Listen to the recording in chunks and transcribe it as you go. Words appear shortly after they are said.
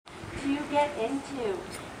to get into.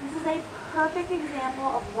 This is a perfect example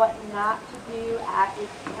of what not to do at a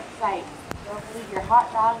campsite. You don't leave your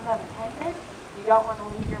hot dogs unattended. You don't want to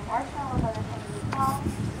leave your marshmallows unattended as well.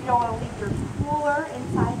 You don't want to leave your cooler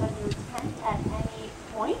inside of your tent at any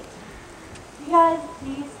point. Because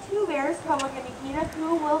these two bears, Kobuk and Nakina,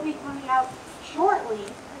 who will be coming out shortly,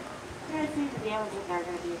 you're going to see the damage that they're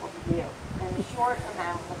going to be able to do in a short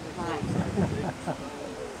amount of time.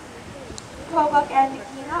 Kobuk and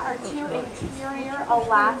Nakina are two interior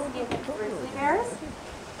Alaskan grizzly bears.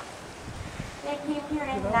 They came here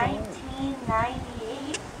in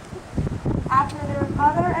 1998 after their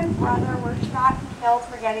mother and brother were shot and killed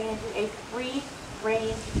for getting into a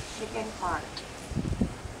free-range chicken farm.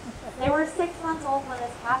 They were 6 months old when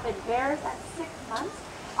this happened. Bears at 6 months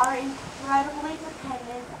are incredibly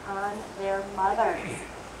dependent on their mothers.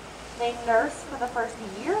 They nurse for the first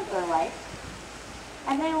year of their life,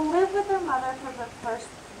 and they live with their mother for the first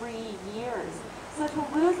 3 years. So to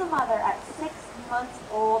lose a mother at 6 months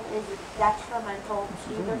old is detrimental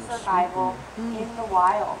to their survival in the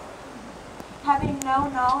wild. Having no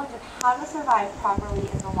knowledge of how to survive properly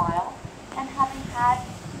in the wild, and having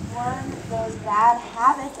learned those bad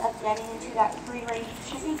habits of getting into that free-range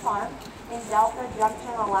chicken farm in Delta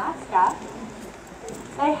Junction, Alaska,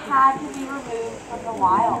 they had to be removed from the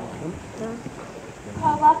wild.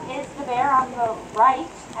 Kobuk is the bear on the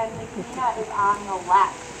right, and Nakina is on the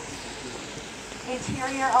left.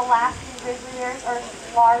 Interior Alaskan grizzly bears are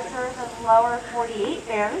larger than lower 48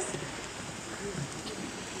 bears.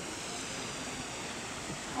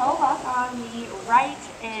 Kobuk on the right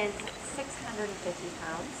is 650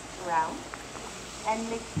 pounds around, and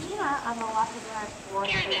Nakina on the left is around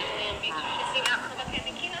 450 pounds.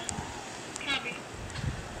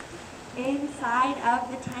 Inside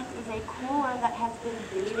of the tent is a cooler that has been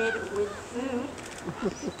baited with food.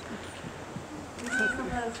 We see some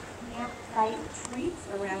of those campsite treats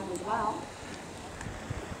around as well.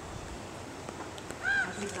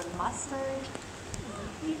 I see some mustard.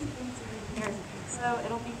 So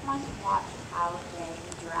it'll be fun to watch how they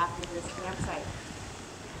interact with this campsite.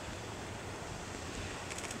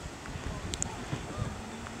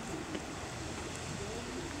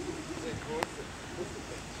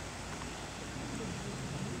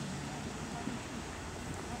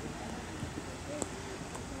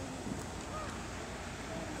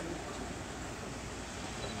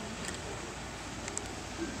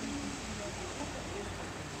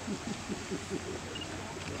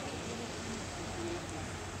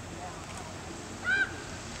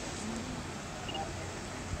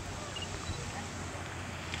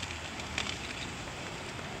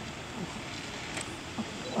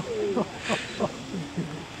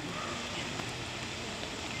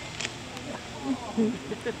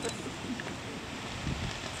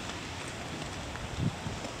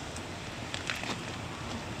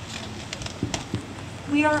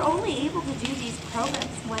 We are only able to do these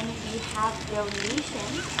programs when we have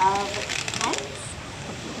donations of tents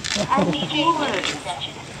and coolers.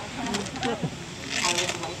 I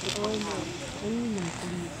would like to go home.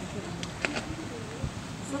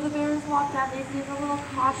 So the bears walked out. They seemed a little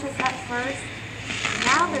cautious at first.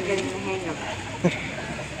 Now they're getting the hang of it.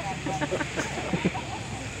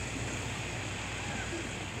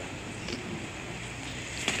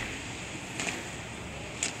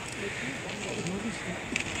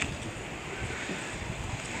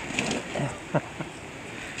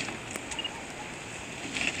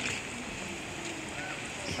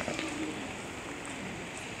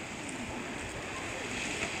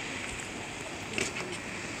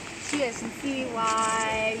 You guys can see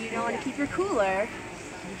why you don't want to keep your cooler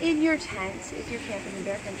in your tent if you're camping in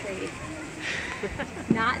bear country.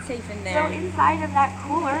 Not safe in there. So inside of that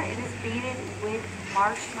cooler, it is baited with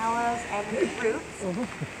marshmallows and fruits.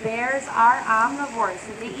 Bears are omnivores,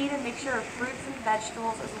 so they eat a mixture of fruits and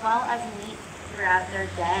vegetables as well as meat throughout their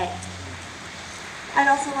day. I'd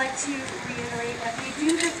also like to reiterate that we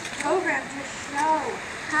do this program to show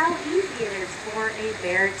how easy it is for a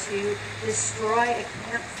bear to destroy a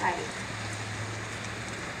campsite,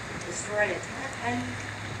 destroy a tent, and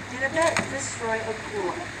in a bit, destroy a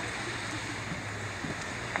cooler.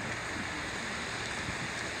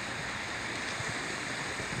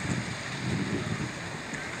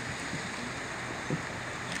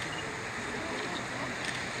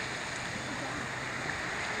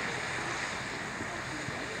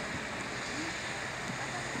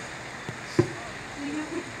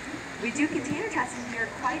 We do container testing here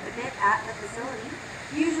quite a bit at the facility,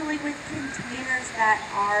 usually with containers that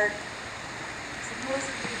are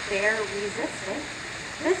supposedly bear resistant.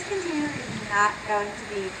 This container is not going to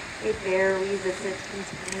be a bear resistant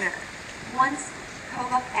container. Once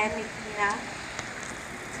Kobuk and Nakina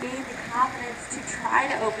gain the confidence to try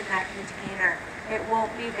to open that container. It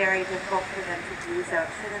won't be very difficult for them to do so. It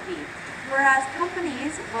shouldn't be. Whereas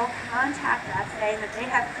companies will contact us saying that they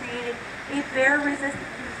have created a bear-resistant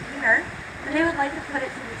container and they would like to put it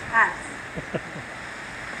to the test.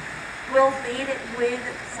 We'll bait it with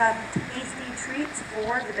some tasty treats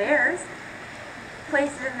for the bears,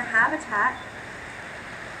 place it in the habitat.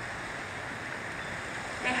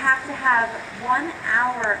 They have to have 1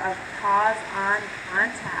 hour of pause-on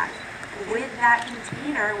contact with that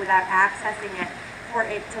container without accessing it for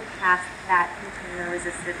it to pass that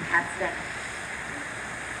container-resistant testing.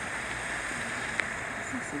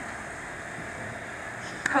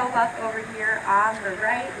 Kobuk over here on the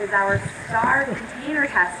right is our star container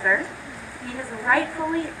tester. He has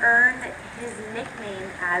rightfully earned his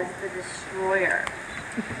nickname as the Destroyer.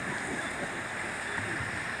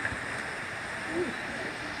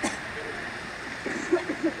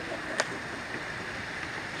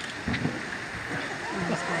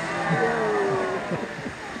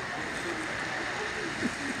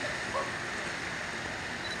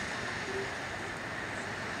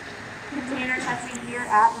 Container testing here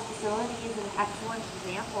at the facility is an excellent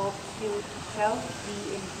example to show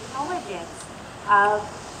the intelligence of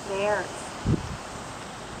bears.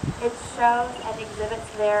 It shows and exhibits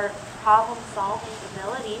their problem-solving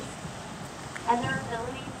abilities and their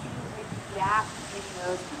ability to adapt in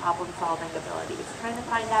those problem-solving abilities, trying to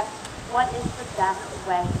find out what is the best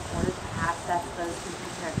way in order to access those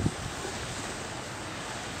containers.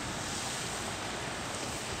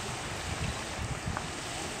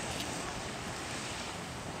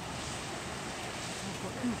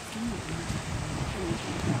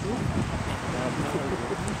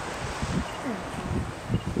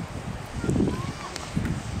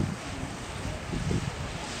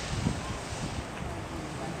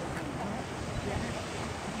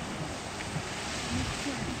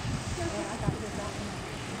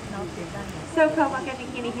 So Kobuk and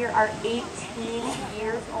Nakina here are 18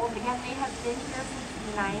 years old. Again, they have been here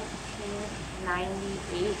since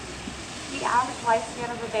 1998. The average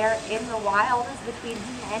lifespan of a bear in the wild is between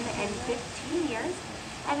 10 and 15 years,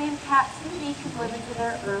 and in captivity can live into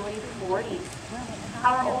their early 40s.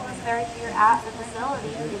 Our oldest bear here at the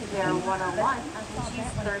facility is bear 101, and she's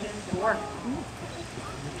 34.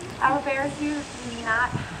 Our bears here do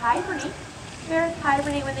not hibernate. Bears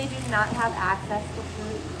hibernate when they do not have access to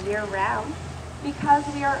food year-round. Because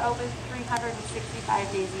we are open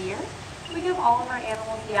 365 days a year, we give all of our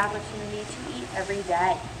animals the opportunity to eat every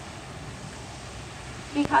day.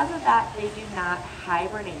 Because of that, they do not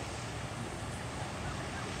hibernate.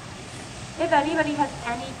 If anybody has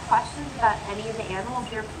any questions about any of the animals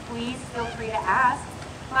here, please feel free to ask.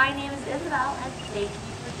 My name is Isabel, and thank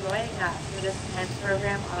you for joining us for this 10th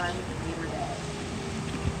program on Labor Day.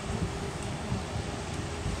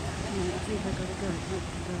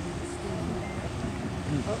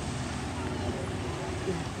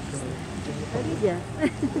 Yeah. It's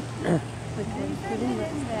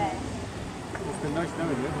been nice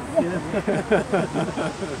knowing you. Yeah.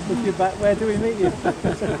 Look you back, where do we meet you?